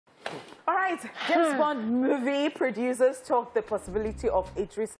All right, James Bond movie producers talk the possibility of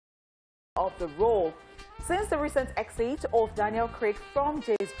Idris of the role. Since the recent exit of Daniel Craig from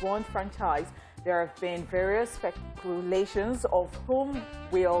James Bond franchise, there have been various speculations of whom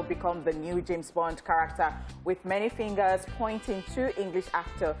will become the new James Bond character, with many fingers pointing to English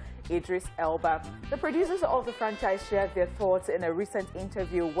actor Idris Elba. The producers of the franchise shared their thoughts in a recent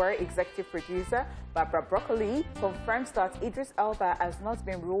interview where executive producer Barbara Broccoli confirms that Idris Elba has not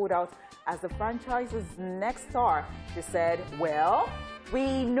been ruled out as the franchise's next star. She said, "Well,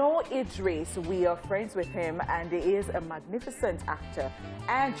 we know Idris, we are friends with him, and he is a magnificent actor.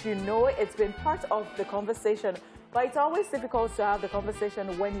 And you know, it's been part of the conversation, but it's always difficult to have the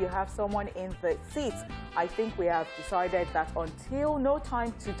conversation when you have someone in the seat. I think we have decided that until No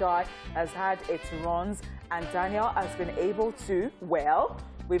Time to Die has had its runs and Daniel has been able to, well,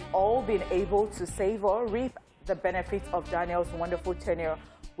 we've all been able to savor, reap the benefits of Daniel's wonderful tenure.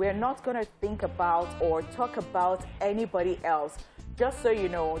 We're not going to think about or talk about anybody else." Just so you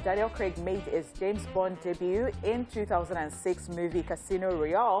know, Daniel Craig made his James Bond debut in 2006 movie Casino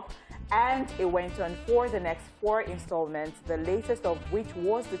Royale, and it went on for the next 4 installments, the latest of which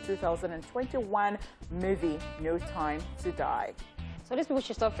was the 2021 movie No Time to Die. So these people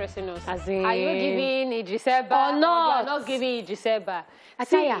should stop stressing us. As in... Are you giving Idris Elba or not? You're not giving Idris Elba.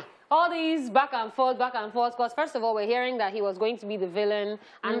 See, all these back and forth, because first of all, we're hearing that he was going to be the villain,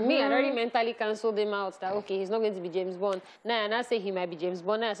 and me, I already mentally cancelled him out, that, okay, he's not going to be James Bond. Now, and I say he might be James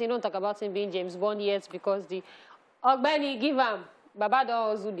Bond. Now, I say don't talk about him being James Bond yet, because the Ogbeni, give him. Baba don't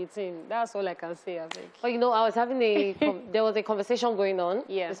also do the thing. That's all I can say, I think. Well, you know, I was having a, there was a conversation going on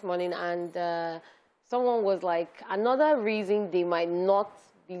this morning, and someone was like, another reason they might not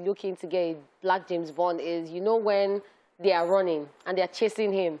be looking to get a black James Bond is, you know, when they are running and they are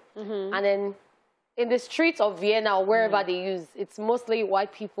chasing him. And then in the streets of Vienna or wherever they use, it's mostly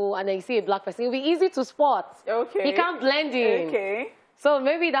white people, and then you see a black person. It'll be easy to spot. Okay. He can't blend in. Okay. So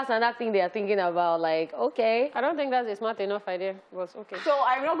maybe that's another thing they are thinking about, like, okay. I don't think that's a smart enough idea, but okay. So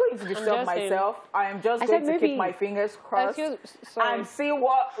I'm not going to disturb myself. I am just going to keep my fingers crossed and see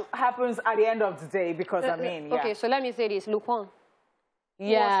what happens at the end of the day, because I mean, Okay, so let me say this. Lupin.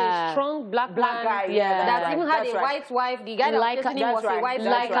 Yeah. Was a strong black guy. Yeah. That even had a white wife. The guy that was listening was a white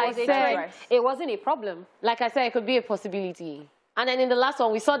wife. Like I said, it wasn't a problem. Like I said, it could be a possibility. And then in the last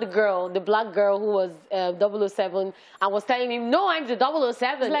one, we saw the girl, the black girl who was 007, and was telling him, "No, I'm the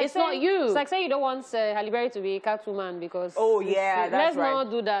 007. It's not you." It's like saying you don't want Halle Berry to be Catwoman because... Oh, yeah, that's let's not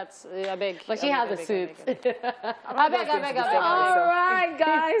do that. I beg. But she has a suit. I beg. All right,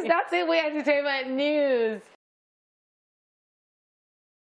 guys, that's it with entertainment news.